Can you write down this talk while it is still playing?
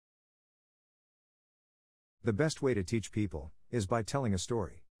The best way to teach people is by telling a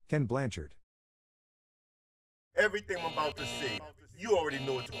story. Ken Blanchard. Everything I'm about to say, you already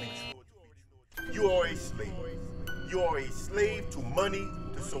know it to be true. You are a slave. You are a slave to money,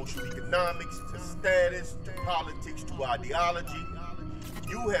 to social economics, to status, to politics, to ideology.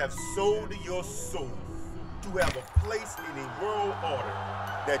 You have sold your soul to have a place in a world order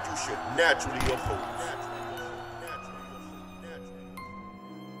that you should naturally oppose.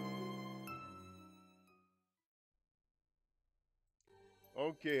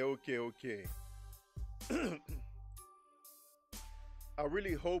 Okay. I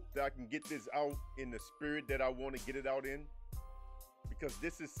really hope that I can get this out in the spirit that I want to get it out in, because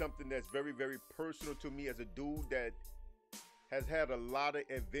this is something that's very, very personal to me as a dude that has had a lot of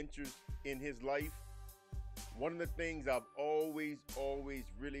adventures in his life. One of the things I've always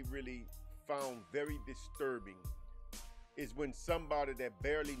really found very disturbing is when somebody that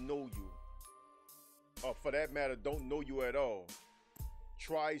barely know you, or for that matter don't know you at all,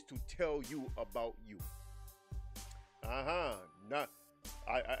 tries to tell you about you. Now,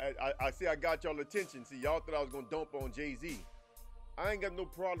 I see I got y'all attention. See, y'all thought I was gonna dump on Jay-Z. I ain't got no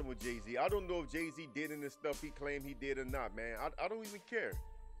problem with Jay-Z. I don't know if Jay-Z did any stuff he claimed he did or not, man. I don't even care.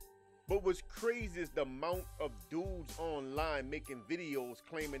 But what's crazy is the amount of dudes online making videos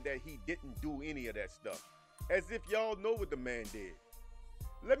claiming that he didn't do any of that stuff, as if y'all know what the man did.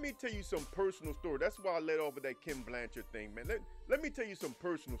 Let me tell you some personal story. That's why I let off with that Ken Blanchard thing, man. Let me tell you some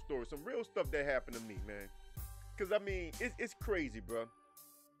personal stories, some real stuff that happened to me, man. Because, I mean, it's crazy, bro.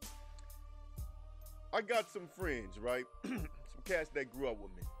 I got some friends, right? Some cats that grew up with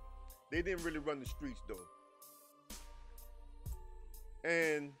me. They didn't really run the streets, though.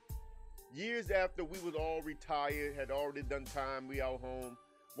 And years after we was all retired, had already done time, we out home.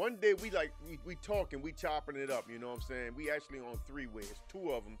 One day we talking, we chopping it up, you know what I'm saying? We actually on three-ways,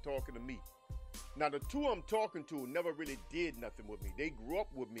 two of them talking to me. Now the two I'm talking to never really did nothing with me. They grew up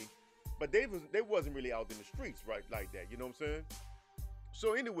with me, but they wasn't really out in the streets, right, like that, you know what I'm saying?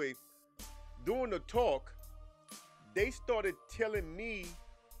 So anyway, during the talk, they started telling me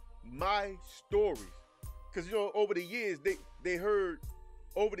my stories. Cause you know, over the years they heard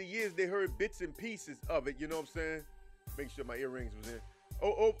bits and pieces of it, you know what I'm saying? Make sure my earrings was in.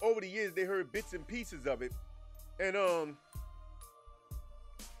 Over the years, they heard bits and pieces of it. And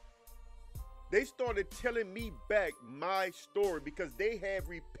they started telling me back my story because they had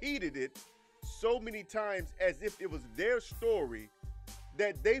repeated it so many times as if it was their story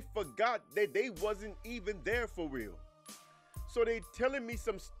that they forgot that they wasn't even there for real. So they telling me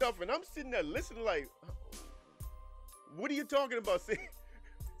some stuff and I'm sitting there listening like, what are you talking about?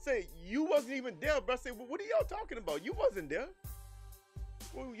 Say you wasn't even there, but I say, well, what are y'all talking about? You wasn't there.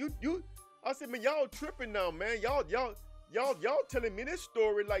 Well, I said, man, y'all tripping now, man. Y'all telling me this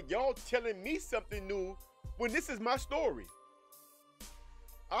story like y'all telling me something new when this is my story.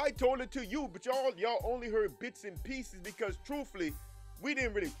 I told it to you, but y'all only heard bits and pieces because truthfully, we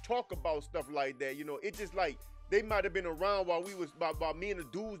didn't really talk about stuff like that. You know, it just like they might have been around while me and the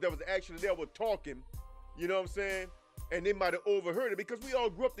dudes that was actually there were talking. You know what I'm saying? And they might have overheard it because we all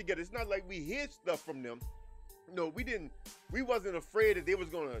grew up together. It's not like we hid stuff from them. No, we wasn't afraid that they was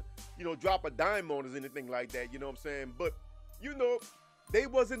gonna, you know, drop a dime on us or anything like that, you know what I'm saying? But, you know, they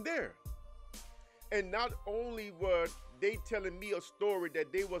wasn't there. And not only were they telling me a story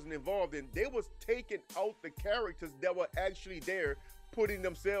that they wasn't involved in, they was taking out the characters that were actually there, putting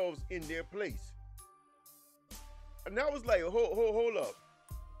themselves in their place. And I was like, hold up.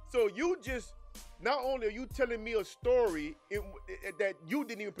 So you just, not only are you telling me a story that you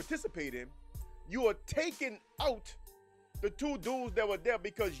didn't even participate in, you are taking out the two dudes that were there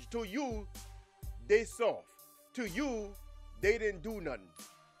because to you, they soft. To you, they didn't do nothing.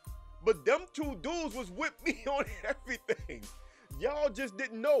 But them two dudes was with me on everything. Y'all just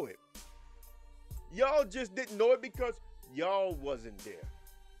didn't know it. Y'all just didn't know it because y'all wasn't there.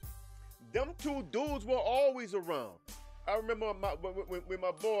 Them two dudes were always around. I remember when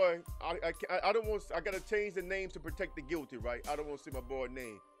my boy, I gotta change the names to protect the guilty, right? I don't want to say my boy's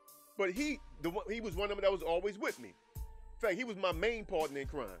name. But he was one of them that was always with me. In fact, he was my main partner in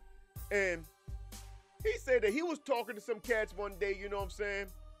crime. And he said that he was talking to some cats one day, you know what I'm saying?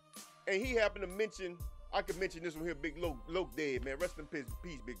 And he happened to mention, I could mention this one here, Big Loke dead, man. Rest in peace,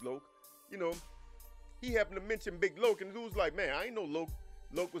 Big Loke. You know, he happened to mention Big Loke, and the dude was like, man, I ain't know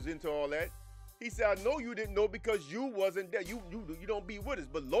Loke was into all that. He said, I know you didn't know because you wasn't there. You don't be with us.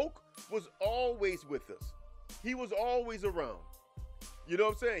 But Loke was always with us. He was always around. You know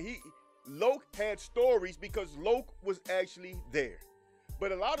what I'm saying? Loke had stories because Loke was actually there.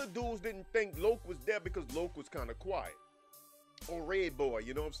 But a lot of dudes didn't think Loke was there because Loke was kind of quiet. Or Red Boy,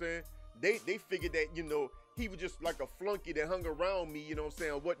 you know what I'm saying? They figured that, you know, he was just like a flunky that hung around me, you know what I'm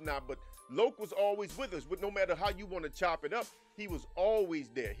saying, or whatnot. But Loke was always with us. But no matter how you want to chop it up, he was always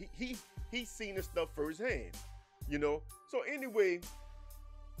there. He seen the stuff firsthand, you know. So anyway,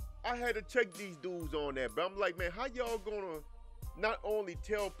 I had to check these dudes on that. But I'm like, man, how y'all gonna not only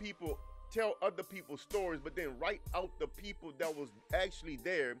tell other people's stories, but then write out the people that was actually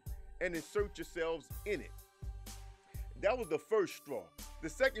there and insert yourselves in it? That was the first straw. The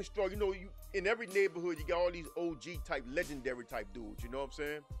second straw, you know, in every neighborhood, you got all these OG type, legendary type dudes, you know what I'm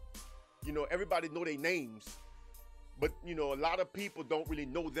saying? You know, everybody know their names, but, you know, a lot of people don't really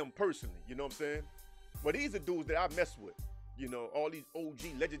know them personally, you know what I'm saying? But these are dudes that I mess with, you know, all these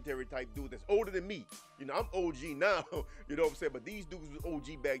OG legendary type dudes that's older than me. You know, I'm OG now, you know what I'm saying? But these dudes was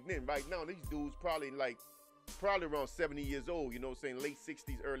OG back then. Right now, these dudes probably around 70 years old, you know what I'm saying? Late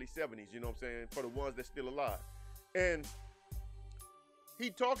 60s, early 70s, you know what I'm saying? For the ones that's still alive. And he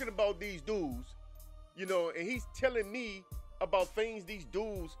talking about these dudes, you know, and he's telling me about things these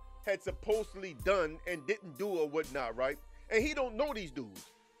dudes had supposedly done and didn't do or whatnot, right? And he don't know these dudes.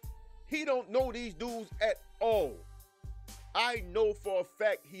 He don't know these dudes at all. I know for a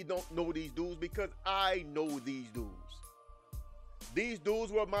fact he don't know these dudes because I know these dudes. These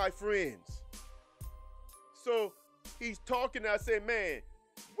dudes were my friends. So he's talking, and I say, man,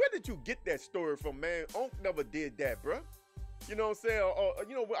 where did you get that story from, man? Unc never did that, bruh. You know what I'm saying? Or,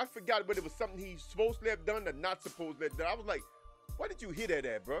 you know, I forgot whether it was something he's supposed to have done or not supposed to have done. I was like, where did you hear that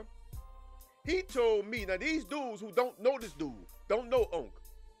at, bruh? He told me, now these dudes who don't know this dude, don't know Unc,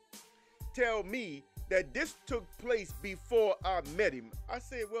 tell me that this took place before I met him. I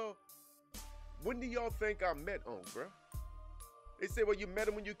said, well, when do y'all think I met Unc, bruh? They said, well, you met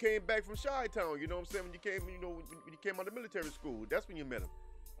him when you came back from Chi-Town, you know what I'm saying? When you came, you know, when you came out of military school, that's when you met him.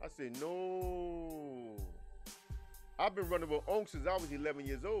 I said, no. I've been running with Unc since I was 11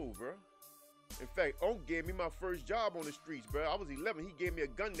 years old, bro. In fact, Unc gave me my first job on the streets, bro. I was 11. He gave me a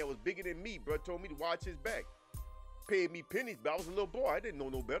gun that was bigger than me, bro. Told me to watch his back. Paid me pennies, but I was a little boy. I didn't know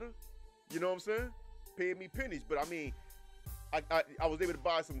no better. You know what I'm saying? Paid me pennies, but I mean, I was able to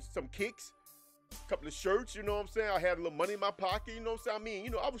buy some kicks, a couple of shirts, you know what I'm saying? I had a little money in my pocket, you know what I'm saying? I mean, you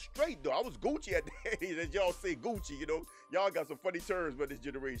know, I was straight, though. I was Gucci at the age, as y'all say Gucci, you know? Y'all got some funny terms about this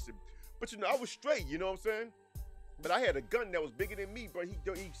generation. But, you know, I was straight, you know what I'm saying? But I had a gun that was bigger than me, bro.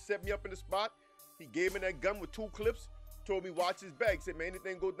 He set me up in the spot. He gave me that gun with 2 clips, told me watch his back. Said, man,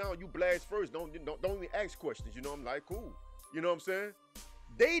 anything go down, you blast first. Don't even ask questions, you know? I'm like, cool. You know what I'm saying?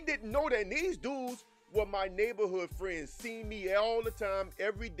 They didn't know that. And these dudes were my neighborhood friends, seen me all the time,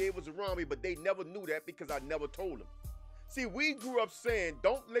 every day was around me, but they never knew that because I never told them. See, we grew up saying,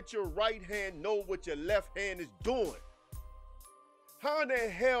 don't let your right hand know what your left hand is doing. How in the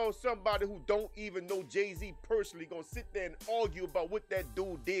hell somebody who don't even know Jay-Z personally gonna sit there and argue about what that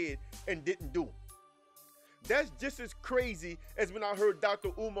dude did and didn't do? That's just as crazy as when I heard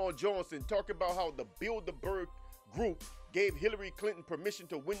Dr. Umar Johnson talk about how the Bilderberg group gave Hillary Clinton permission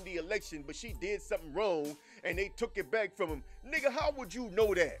to win the election, but she did something wrong and they took it back from him. Nigga, how would you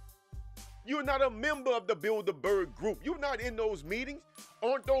know that? You're not a member of the Bilderberg group. You're not in those meetings.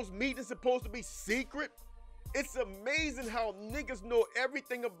 Aren't those meetings supposed to be secret? It's amazing how niggas know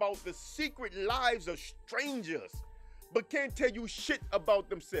everything about the secret lives of strangers, but can't tell you shit about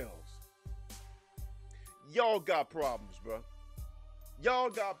themselves. Y'all got problems, bro. Y'all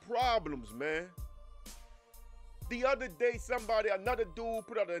got problems, man. The other day, another dude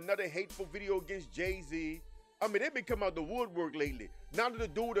put out another hateful video against Jay-Z. I mean, they've been coming out the woodwork lately. Now that the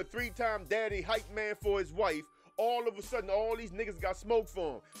dude, a 3-time daddy hype man for his wife, all of a sudden, all these niggas got smoke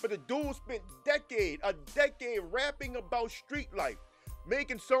for him. But the dude spent a decade rapping about street life,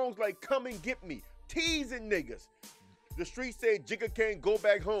 making songs like Come and Get Me, teasing niggas. The streets said Jigga can't go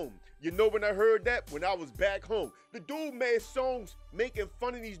back home. You know when I heard that? When I was back home. The dude made songs making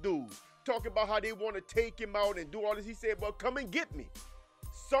fun of these dudes, talking about how they want to take him out and do all this. He said, well, come and get me.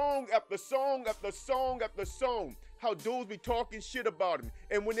 Song after song after song after song. How dudes be talking shit about him.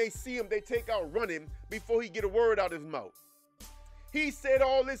 And when they see him, they take out running before he get a word out of his mouth. He said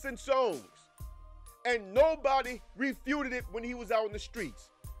all this in songs. And nobody refuted it when he was out in the streets.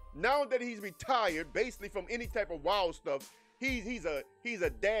 Now that he's retired, basically from any type of wild stuff, he's a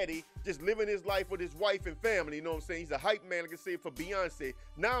daddy just living his life with his wife and family, you know what I'm saying? He's a hype man, like I said, for Beyonce.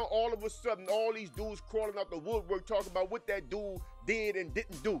 Now all of a sudden, all these dudes crawling out the woodwork talking about what that dude did and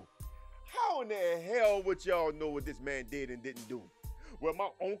didn't do. How in the hell would y'all know what this man did and didn't do? Well, my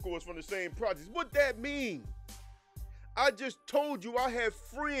uncle was from the same projects. What that mean? I just told you I have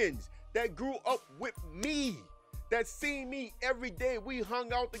friends that grew up with me, that seen me every day. We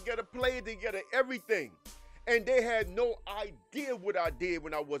hung out together, played together, everything. And they had no idea what I did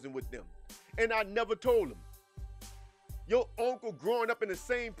when I wasn't with them. And I never told them. Your uncle growing up in the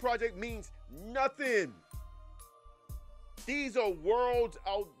same project means nothing. These are worlds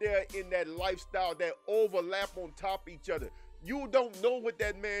out there in that lifestyle that overlap on top of each other. You don't know what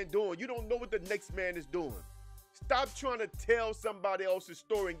that man doing. You don't know what the next man is doing. Stop trying to tell somebody else's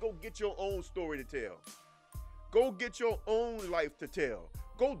story and go get your own story to tell. Go get your own life to tell.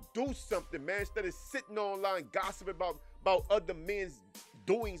 Go do something, man, instead of sitting online gossiping about other men's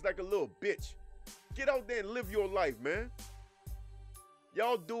doings like a little bitch. Get out there and live your life, man.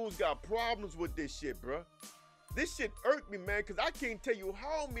 Y'all dudes got problems with this shit, bruh. This shit irked me, man, because I can't tell you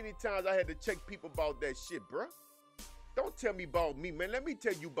how many times I had to check people about that shit, bruh. Don't tell me about me, man. Let me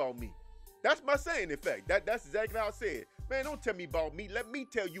tell you about me. That's my saying, in fact. That's exactly how I said it. Man, don't tell me about me. Let me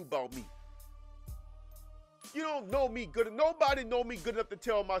tell you about me. You don't know me good. Nobody know me good enough to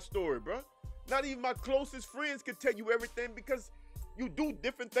tell my story, bruh. Not even my closest friends can tell you everything because you do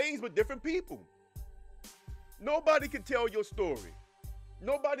different things with different people. Nobody can tell your story.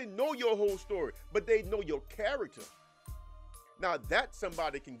 Nobody know your whole story, but they know your character. Now that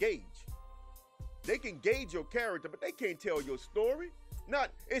somebody can gauge. They can gauge your character, but they can't tell your story. Not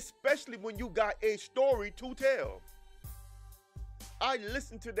especially when you got a story to tell. I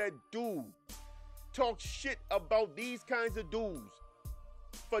listened to that dude talk shit about these kinds of dudes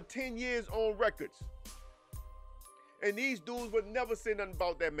for 10 years on records. And these dudes would never say nothing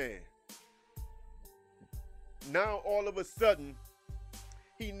about that man. Now all of a sudden,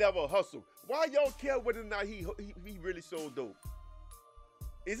 he never hustled. Why y'all care whether or not he really sold dope?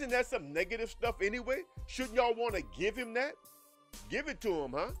 Isn't that some negative stuff anyway? Shouldn't y'all want to give him that? Give it to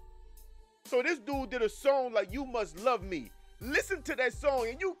him, huh? So this dude did a song like You Must Love Me. Listen to that song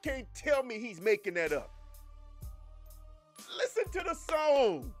and you can't tell me he's making that up. Listen to the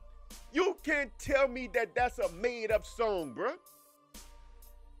song. You can't tell me that that's a made up song, bruh.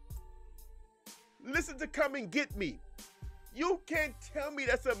 Listen to Come and Get Me. You can't tell me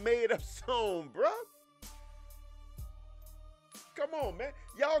that's a made up song, bruh. Come on, man.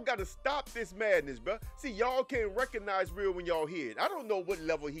 Y'all gotta stop this madness, bruh. See, y'all can't recognize real when y'all hear it. I don't know what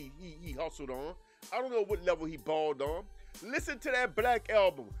level he hustled on. I don't know what level he balled on. Listen to that Black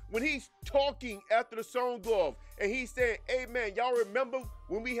album. When he's talking after the song go off and he's saying, hey man, y'all remember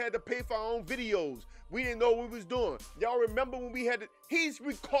when we had to pay for our own videos? We didn't know what we was doing. Y'all remember when we had to, he's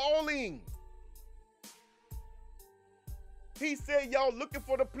recalling. He said y'all looking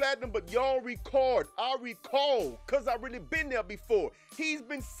for the platinum, but y'all record. I recall, cause I really been there before. He's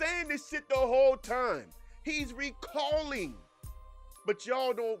been saying this shit the whole time. He's recalling. But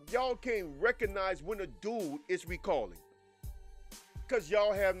y'all can't recognize when a dude is recalling. Cause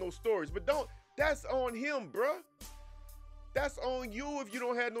y'all have no stories. But that's on him, bruh. That's on you if you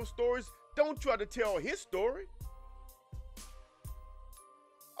don't have no stories. Don't try to tell his story.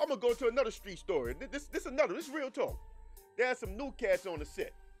 I'm gonna go to another street story. This is real talk. There's some new cats on the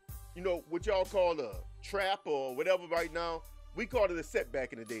set. You know, what y'all call a trap or whatever right now. We called it a set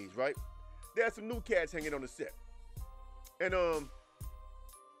back in the days, right? There's some new cats hanging on the set. And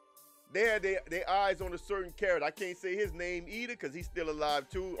they had their eyes on a certain character. I can't say his name either because he's still alive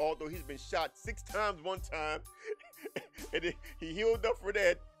too, although he's been shot 6 times one time. And he healed up for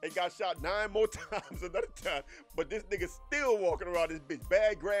that and got shot 9 more times another time. But this nigga still walking around this bitch.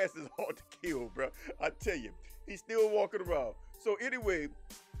 Bad grass is hard to kill, bro. I tell you, he's still walking around. So anyway,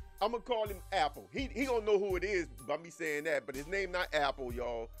 I'm gonna call him Apple. He gonna know who it is by me saying that, but his name not Apple,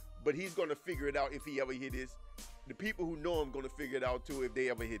 y'all. But he's gonna figure it out if he ever hear this. The people who know him gonna figure it out too if they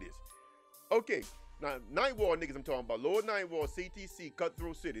ever hear this. Okay, now Ninth Ward niggas I'm talking about. Lower Ninth Ward, CTC,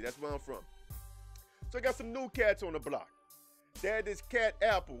 Cutthroat City. That's where I'm from. So I got some new cats on the block. They had this cat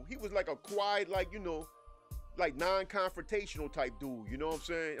Apple. He was like a quiet, like, you know, like non-confrontational type dude. You know what I'm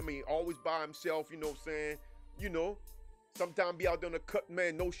saying? I mean, always by himself, you know what I'm saying? You know, sometimes be out there on the cut,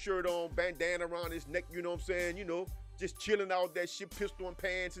 man, no shirt on, bandana around his neck, you know what I'm saying? You know, just chilling out that shit, pistol and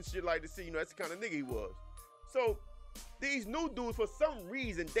pants and shit like that. You know, that's the kind of nigga he was. So these new dudes, for some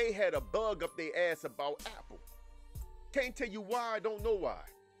reason, they had a bug up their ass about Apple. Can't tell you why, I don't know why.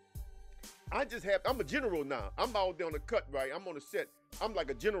 I'm a general now. I'm out there on the cut, right? I'm on the set. I'm like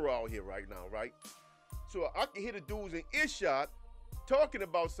a general out here right now, right? So I can hear the dudes in earshot talking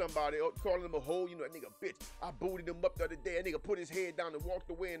about somebody, calling them a hoe, you know, that nigga bitch. I booted him up the other day. That nigga put his head down and walked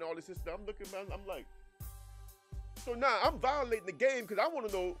away and all this stuff. I'm looking, man, I'm like, so now I'm violating the game because I want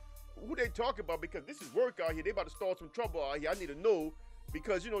to know who they talking about because this is work out here. They about to start some trouble out here. I need to know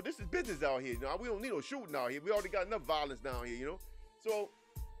because, you know, this is business out here. You know, we don't need no shooting out here. We already got enough violence down here, you know? So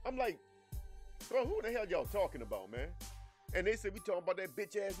I'm like, bro, who the hell y'all talking about, man? And they said we talking about that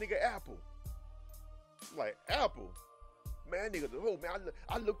bitch ass nigga Apple. Like, Apple. Man, that nigga, oh man,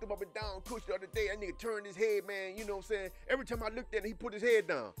 I looked him up and down, Kush, the other day. That nigga turned his head, man. You know what I'm saying? Every time I looked at him, he put his head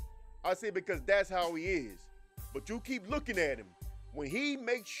down. I say because that's how he is. But you keep looking at him. When he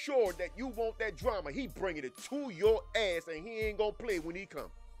makes sure that you want that drama, he bringing it to your ass, and he ain't gonna play when he come.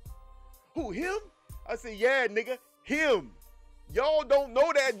 Who, him? I say, yeah, nigga, him. Y'all don't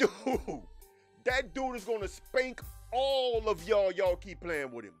know that dude. That dude is gonna spank all of y'all. Y'all keep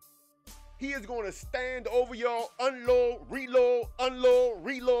playing with him. He is gonna stand over y'all, unload, reload, unload,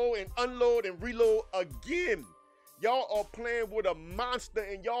 reload, and unload and reload again. Y'all are playing with a monster,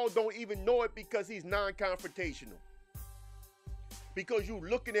 and y'all don't even know it because he's non-confrontational. Because you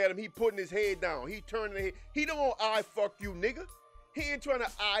looking at him, he putting his head down. He turning his head. He don't eye fuck you, nigga. He ain't trying to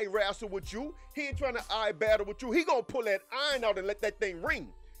eye wrestle with you. He ain't trying to eye battle with you. He gonna pull that iron out and let that thing ring.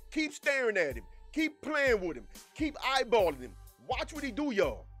 Keep staring at him. Keep playing with him. Keep eyeballing him. Watch what he do,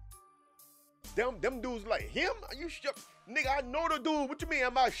 y'all. Them dudes like, him? Are you sure? Nigga, I know the dude. What you mean,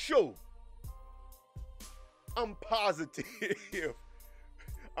 am I sure? I'm positive.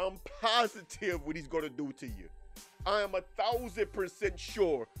 I'm positive what he's gonna do to you. I am 1,000%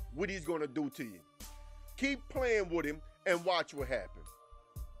 sure what he's gonna do to you. Keep playing with him and watch what happens.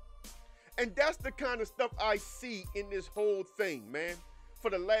 And that's the kind of stuff I see in this whole thing, man. For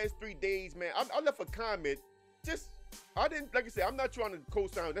the last 3 days, man, I left a comment. I didn't, like I said, I'm not trying to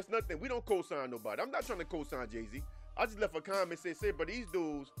co-sign. That's nothing. We don't co-sign nobody. I'm not trying to co-sign Jay-Z. I just left a comment say, but these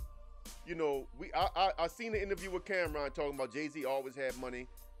dudes, you know, I seen the interview with Cameron talking about Jay-Z always had money.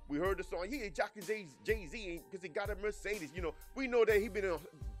 We heard the song, yeah, jocking Jay-Z because he got a Mercedes. You know, we know that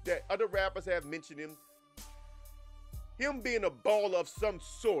that other rappers have mentioned him. Him being a baller of some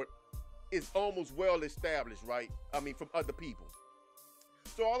sort is almost well established, right? I mean, from other people.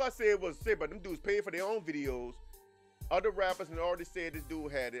 So all I said was, but them dudes paid for their own videos. Other rappers and artists said this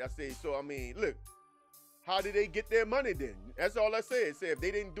dude had it. I said, so I mean, look, how did they get their money then? That's all I said. If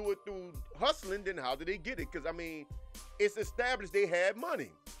they didn't do it through hustling, then how did they get it? Because I mean, it's established they had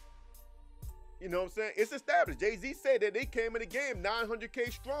money. You know what I'm saying? It's established. Jay-Z said that they came in the game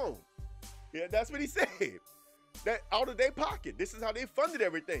 900K strong. Yeah, that's what he said. That out of their pocket. This is how they funded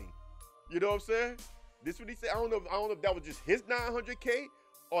everything. You know what I'm saying? This is what he said. I don't know if that was just his 900K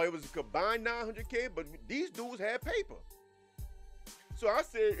or it was a combined 900K, but these dudes had paper. So I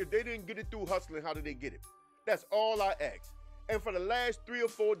said, if they didn't get it through hustling, how did they get it? That's all I asked. And for the last 3 or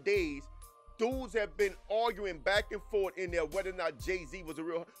 4 days, dudes have been arguing back and forth in there whether or not Jay-Z was a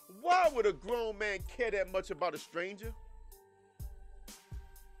real. Why would a grown man care that much about a stranger?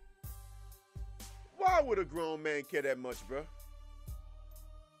 Why would a grown man care that much, bro?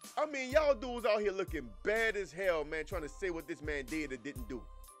 I mean, y'all dudes out here looking bad as hell, man, trying to say what this man did or didn't do.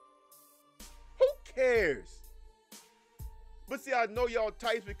 Who cares? But see, I know y'all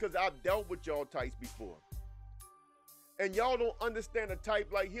types because I've dealt with y'all types before. And y'all don't understand a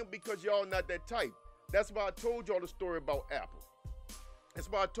type like him because y'all not that type. That's why I told y'all the story about Apple. That's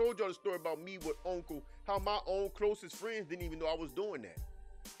why I told y'all the story about me with Uncle, how my own closest friends didn't even know I was doing that.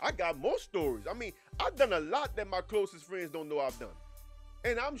 I got more stories. I mean, I've done a lot that my closest friends don't know I've done.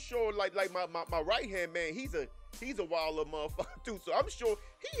 And I'm sure like my right-hand man, he's a wild little motherfucker too. So I'm sure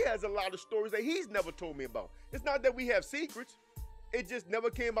he has a lot of stories that he's never told me about. It's not that we have secrets. It just never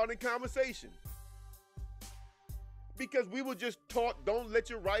came out in conversation. Because we were just taught, don't let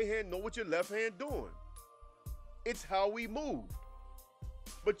your right hand know what your left hand doing. It's how we move.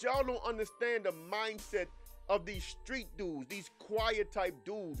 But y'all don't understand the mindset of these street dudes, these quiet type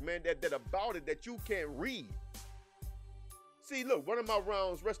dudes, man, that about it, that you can't read. See, look, one of my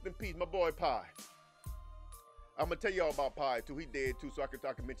rounds, rest in peace, my boy Pie. I'm gonna tell y'all about Pie too. He dead too, so I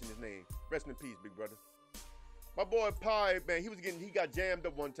can mention his name. Rest in peace, big brother. My boy Pie, man, he got jammed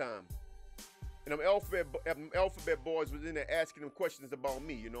up one time. And them alphabet boys was in there asking him questions about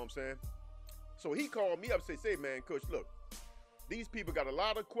me, you know what I'm saying? So he called me up and say, man, Kush, look, these people got a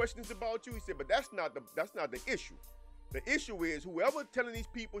lot of questions about you. He said, but that's not the issue. The issue is whoever telling these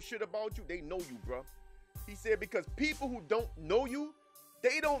people shit about you, they know you, bro. He said, because people who don't know you,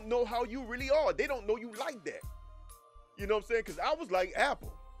 they don't know how you really are. They don't know you like that. You know what I'm saying? Because I was like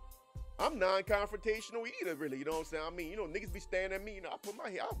Apple. I'm non-confrontational either, really. You know what I'm saying? I mean, you know, niggas be staring at me, you know, I put my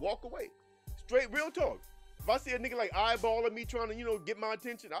head, I walk away. Straight real talk. If I see a nigga like eyeballing me trying to, you know, get my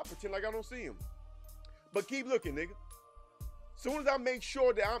attention, I'll pretend like I don't see him. But keep looking, nigga. Soon as I make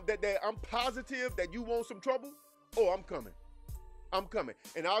sure that I'm positive that you want some trouble, oh, I'm coming. I'm coming.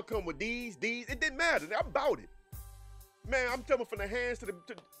 And I'll come with these. It didn't matter. I'm about it. Man, I'm telling you, from the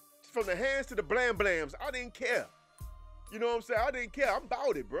hands to the blam blams, I didn't care. You know what I'm saying? I didn't care. I'm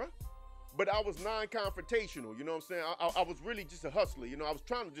about it, bro. But I was non-confrontational, you know what I'm saying? I was really just a hustler, you know? I was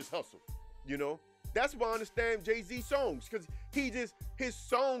trying to just hustle, you know? That's why I understand Jay-Z songs, because his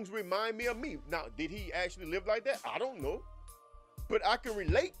songs remind me of me. Now, did he actually live like that? I don't know. But I can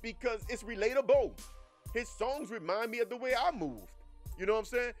relate because it's relatable. His songs remind me of the way I moved. You know what I'm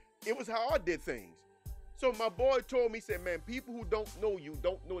saying? It was how I did things. So my boy told me, said, man, people who don't know you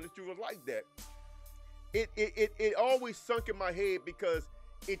don't know that you were like that. It always sunk in my head because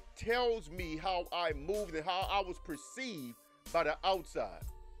it tells me how I moved and how I was perceived by the outside.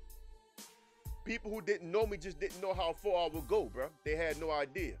 People who didn't know me just didn't know how far I would go, bro. They had no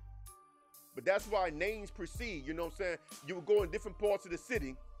idea. But that's why names precede, you know what I'm saying? You would go in different parts of the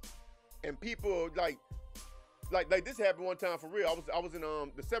city and people like this happened one time for real. I was in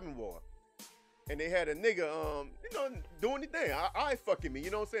the 7th Ward. And they had a nigga, you know, doing the thing. I fucking me, you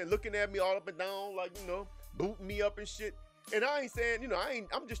know what I'm saying? Looking at me all up and down, like, you know, booting me up and shit. And I ain't saying, you know,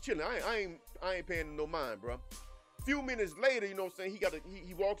 I'm just chilling. I ain't paying no mind, bro. Few minutes later, you know what I'm saying,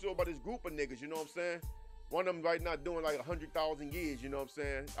 he walks over by this group of niggas, you know what I'm saying? One of them right now doing like 100,000 years, you know what I'm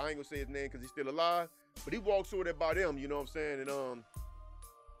saying? I ain't gonna say his name because he's still alive, but he walks over there by them, you know what I'm saying? And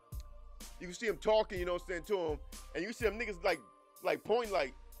you can see him talking, you know what I'm saying, to him, and you see them niggas like pointing,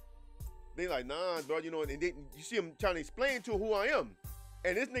 like, they like, nah, bro, you know, and you see him trying to explain to him who I am.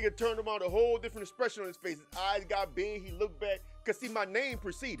 And this nigga turned around, a whole different expression on his face. His eyes got big, he looked back, because see, my name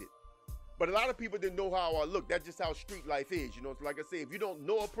preceded. But a lot of people didn't know how I looked. That's just how street life is, you know. So like I say, if you don't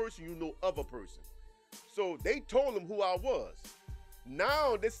know a person, you know of a person. So they told him who I was.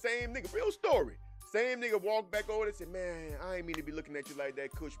 Now this same nigga, real story, same nigga walked back over and said, man, I ain't mean to be looking at you like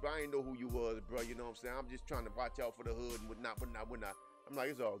that, Kush, but I ain't know who you was, bro, you know what I'm saying? I'm just trying to watch out for the hood and whatnot. I'm like,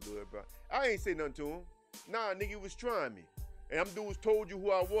 it's all good, bro. I ain't say nothing to him. Nah, nigga, he was trying me. And them dudes told you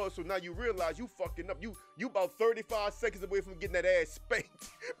who I was, so now you realize you fucking up. You about 35 seconds away from getting that ass spanked.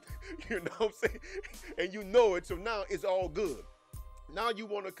 You know what I'm saying? And you know it, so now it's all good. Now you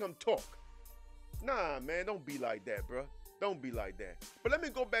want to come talk. Nah, man, don't be like that, bro. Don't be like that. But let me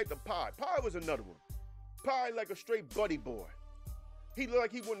go back to Pie. Pie was another one. Pie like a straight buddy boy. He looked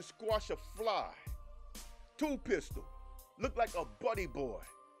like he wouldn't squash a fly. 2 pistol. Looked like a buddy boy.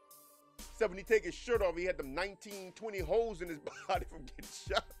 Except when he take his shirt off, he had them 19, 20 holes in his body from getting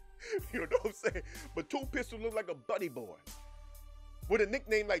shot. You know what I'm saying? But 2 pistol looked like a buddy boy. With a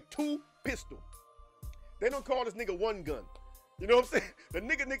nickname like 2 pistol. They don't call this nigga 1 gun. You know what I'm saying? The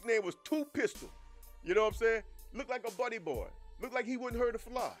nigga nickname was 2 pistol. You know what I'm saying? Looked like a buddy boy. Looked like he wouldn't hurt a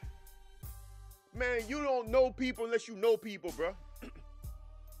fly. Man, you don't know people unless you know people, bro.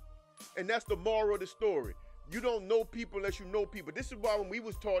 And that's the moral of the story. You don't know people unless you know people. This is why when we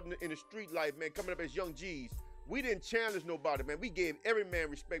was taught in the street life, man, coming up as young G's, we didn't challenge nobody, man. We gave every man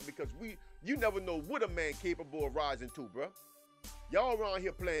respect because you never know what a man capable of rising to, bro. Y'all around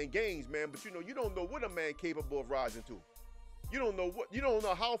here playing games, man, but you know, you don't know what a man capable of rising to. You don't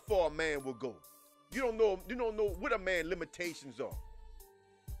know how far a man will go. You don't know what a man limitations are.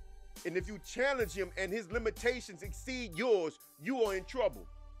 And if you challenge him and his limitations exceed yours, you are in trouble.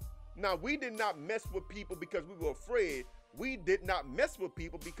 Now, we did not mess with people because we were afraid. We did not mess with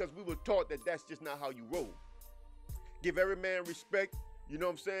people because we were taught that that's just not how you roll. Give every man respect, you know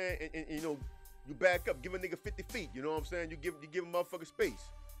what I'm saying? And you know, you back up, give a nigga 50 feet, you know what I'm saying? You give a motherfucker space,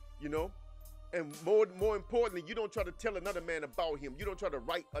 you know? And more importantly, you don't try to tell another man about him. You don't try to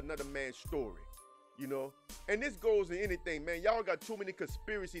write another man's story, you know? And this goes in anything, man. Y'all got too many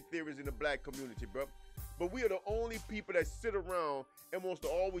conspiracy theories in the black community, bro. But we are the only people that sit around and wants to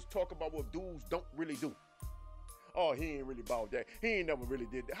always talk about what dudes don't really do. Oh, he ain't really about that. He ain't never really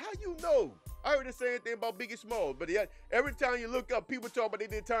did that. How you know? I heard the same thing about Biggie Smalls, but every time you look up, people talk about they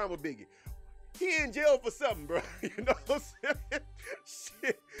did time with Biggie. He in jail for something, bro. You know what I'm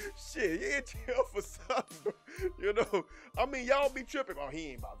saying? Shit, he in jail for something, bro. You know? I mean, y'all be tripping. Oh,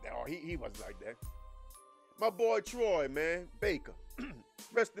 he ain't about that. Oh, he wasn't like that. My boy Troy, man, Baker.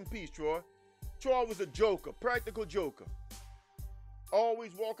 Rest in peace, Troy. Troy was a joker, practical joker.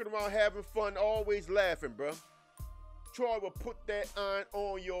 Always walking around having fun, always laughing, bro. Troy will put that iron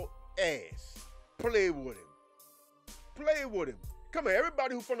on your ass. Play with him. Play with him. Come on,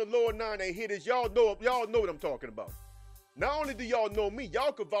 everybody who from the lower 9 ain't hit this, y'all know what I'm talking about. Not only do y'all know me,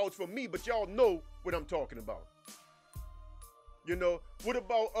 y'all can vouch for me, but y'all know what I'm talking about. You know, what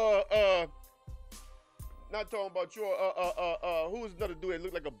about not talking about your who's another dude that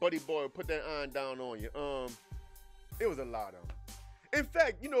looked like a buddy boy who put that iron down on you? It was a lot of them. In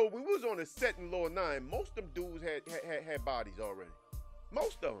fact, you know, when we was on the set in Lower 9, most of them dudes had bodies already.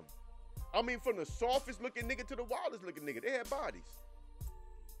 Most of them. I mean, from the softest looking nigga to the wildest looking nigga, they had bodies.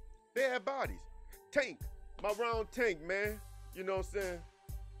 They had bodies. Tank, my round Tank, man. You know what I'm saying?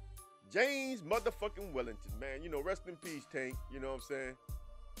 James motherfucking Wellington, man. You know, rest in peace, Tank. You know what I'm saying?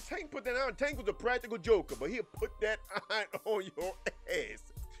 Tank put that on. Tank was a practical joker, but he'll put that iron on your ass.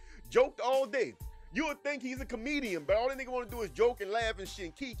 Joked all day. You would think he's a comedian, but all the nigga want to do is joke and laugh and shit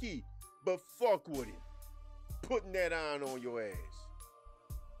and kiki. But fuck with him. Putting that iron on your ass.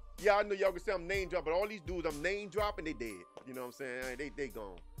 Yeah, I know y'all can say I'm name dropping, but all these dudes I'm name dropping, they dead. You know what I'm saying? They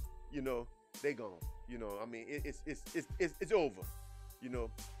gone. You know, they gone. You know, I mean, it's over. You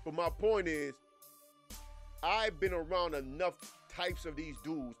know, but my point is, I've been around enough types of these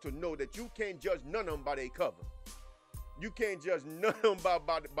dudes to know that you can't judge none of them by their cover. You can't judge none of them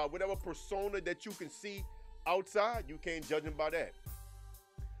by whatever persona that you can see outside. You can't judge them by that.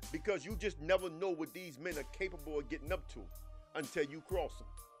 Because you just never know what these men are capable of getting up to until you cross them.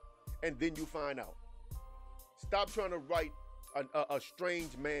 And then you find out. Stop trying to write a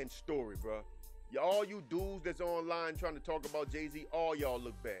strange man story, bro. All you dudes that's online trying to talk about Jay-Z, all y'all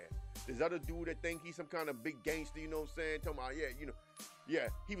look bad. There's other dude that think he's some kind of big gangster, you know what I'm saying? Talking about, yeah, you know, yeah,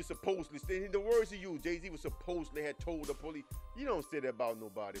 he was supposedly, the words he used, Jay-Z was supposedly had told the police. You don't say that about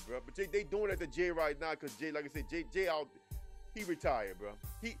nobody, bro. But they doing it to Jay right now because Jay, like I said, Jay out, he retired, bro.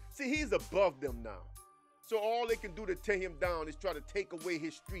 He's above them now. So all they can do to tear him down is try to take away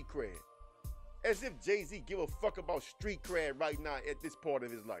his street cred. As if Jay-Z give a fuck about street cred right now at this part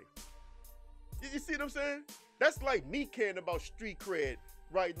of his life. You see what I'm saying? That's like me caring about street cred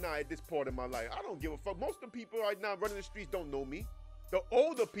right now at this part of my life. I don't give a fuck. Most of the people right now running the streets don't know me. The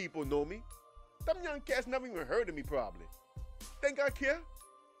older people know me. Some young cats never even heard of me probably. Think I care?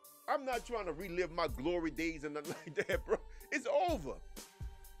 I'm not trying to relive my glory days and nothing like that, bro. It's over.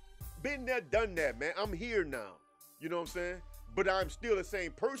 Been there, done that, man. I'm here now. You know what I'm saying? But I'm still the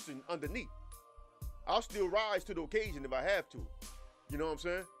same person underneath. I'll still rise to the occasion if I have to. You know what I'm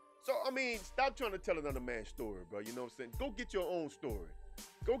saying? So, I mean, stop trying to tell another man's story, bro. You know what I'm saying? Go get your own story.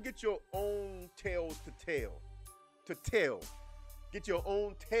 Go get your own tales to tell. To tell. Get your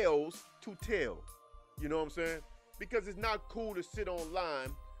own tales to tell. You know what I'm saying? Because it's not cool to sit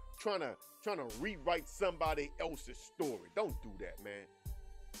online trying to rewrite somebody else's story. Don't do that, man.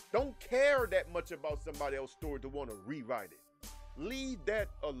 Don't care that much about somebody else's story to want to rewrite it. Leave that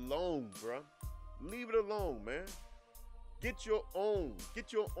alone, bro. Leave it alone, man. Get your own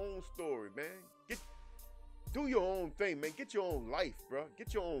story, man. Do your own thing, man. Get your own life, bro.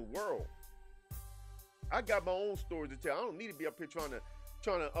 Get your own world. I got my own stories to tell. I don't need to be up here trying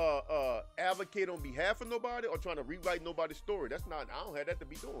to advocate on behalf of nobody or trying to rewrite nobody's story. That's not, I don't have that to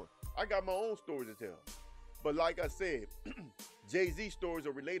be doing. I got my own stories to tell. But like I said, Jay-Z stories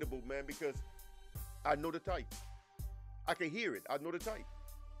are relatable, man, because I know the type. I can hear it. I know the type.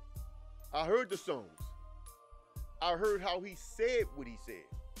 I heard the songs. I heard how he said what he said.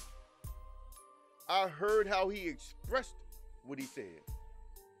 I heard how he expressed what he said.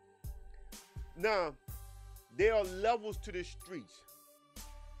 Now, there are levels to the streets.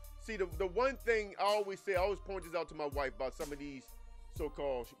 See, the one thing I always say, I always point this out to my wife about some of these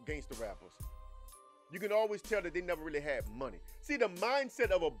so-called gangster rappers. You can always tell that they never really had money. See, the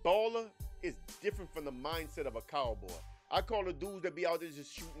mindset of a baller is different from the mindset of a cowboy. I call the dudes that be out there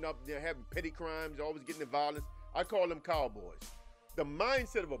just shooting up, they're having petty crimes, always getting in violence. I call them cowboys. The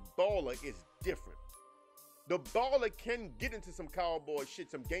mindset of a baller is different. The baller can get into some cowboy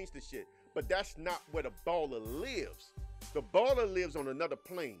shit, some gangster shit, but that's not where the baller lives. The baller lives on another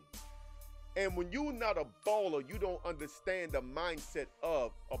plane. And when you're not a baller, you don't understand the mindset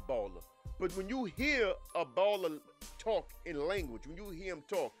of a baller. But when you hear a baller talk in language, when you hear him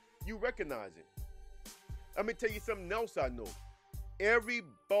talk, you recognize it. Let me tell you something else I know. Every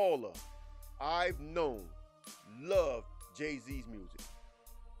baller I've known loved Jay-Z's music.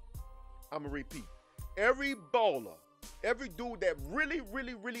 I'm going to repeat. Every baller, every dude that really,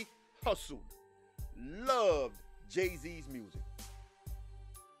 really, really hustled, loved Jay-Z's music.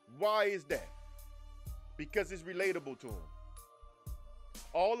 Why is that? Because it's relatable to him.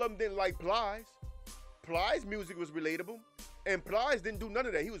 All of them didn't like Plies. Plies' music was relatable, and Plies didn't do none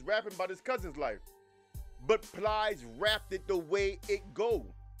of that. He was rapping about his cousin's life. But Plies rapped it the way it go.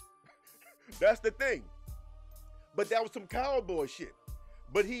 That's the thing. But that was some cowboy shit.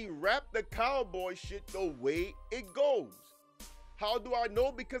 But he rapped the cowboy shit the way it goes. How do I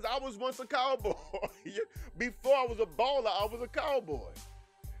know? Because I was once a cowboy. Before I was a baller, I was a cowboy.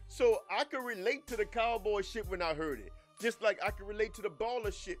 So I could relate to the cowboy shit when I heard it. Just like I could relate to the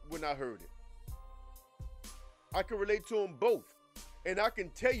baller shit when I heard it. I can relate to them both. And I can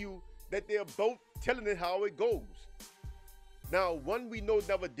tell you that they're both telling it how it goes. Now, one we know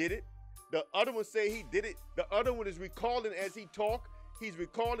never did it. The other one say he did it. The other one is recalling as he talk. He's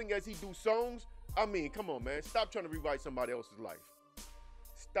recalling as he do songs. I mean, come on, man. Stop trying to rewrite somebody else's life.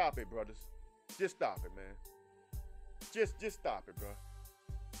 Stop it, brothers. Just stop it, man. Just stop it, bro.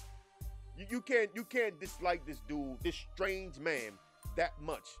 You can't dislike this dude, this strange man, that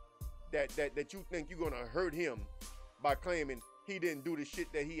much that you think you're gonna hurt him by claiming he didn't do the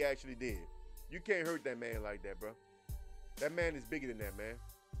shit that he actually did. You can't hurt that man like that, bro. That man is bigger than that, man.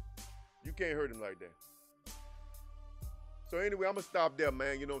 You can't hurt him like that. So anyway, I'm gonna stop there,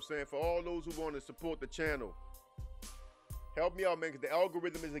 man. You know what I'm saying? For all those who want to support the channel, help me out, man, because the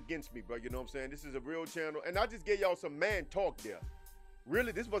algorithm is against me, bro. You know what I'm saying? This is a real channel. And I just gave y'all some man talk there.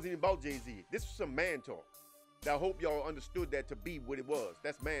 Really, this wasn't even about Jay-Z. This was some man talk. I hope y'all understood that to be what it was.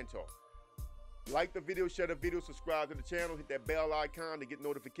 That's man talk. Like the video, share the video, subscribe to the channel, hit that bell icon to get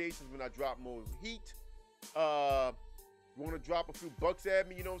notifications when I drop more heat. You want to drop a few bucks at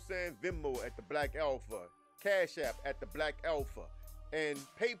me, you know what I'm saying? Venmo at the Black Alpha, Cash App at the Black Alpha, and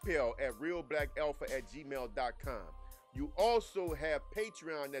PayPal at realblackalpha@gmail.com. You also have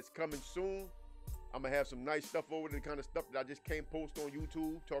Patreon that's coming soon. I'm gonna have some nice stuff over there, the kind of stuff that I just can't post on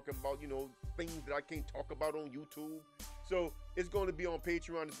YouTube, talking about, you know, things that I can't talk about on YouTube. So it's going to be on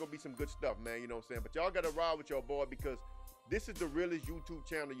Patreon. It's going to be some good stuff, man. You know what I'm saying? But y'all got to ride with your boy because this is the realest YouTube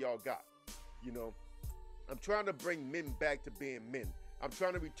channel y'all got. You know, I'm trying to bring men back to being men. I'm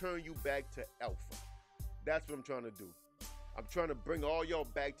trying to return you back to alpha. That's what I'm trying to do. I'm trying to bring all y'all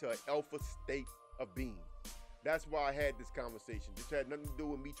back to an alpha state of being. That's why I had this conversation. This had nothing to do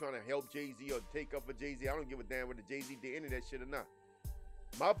with me trying to help Jay-Z or take up for Jay-Z. I don't give a damn whether Jay-Z did any of that shit or not.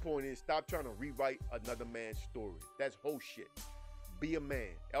 My point is, stop trying to rewrite another man's story. That's whole shit. Be a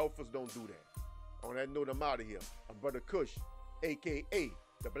man. Alphas don't do that. On that note, I'm out of here. I'm Brother Kush, a.k.a.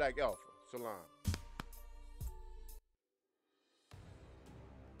 the Black Alpha. Salam.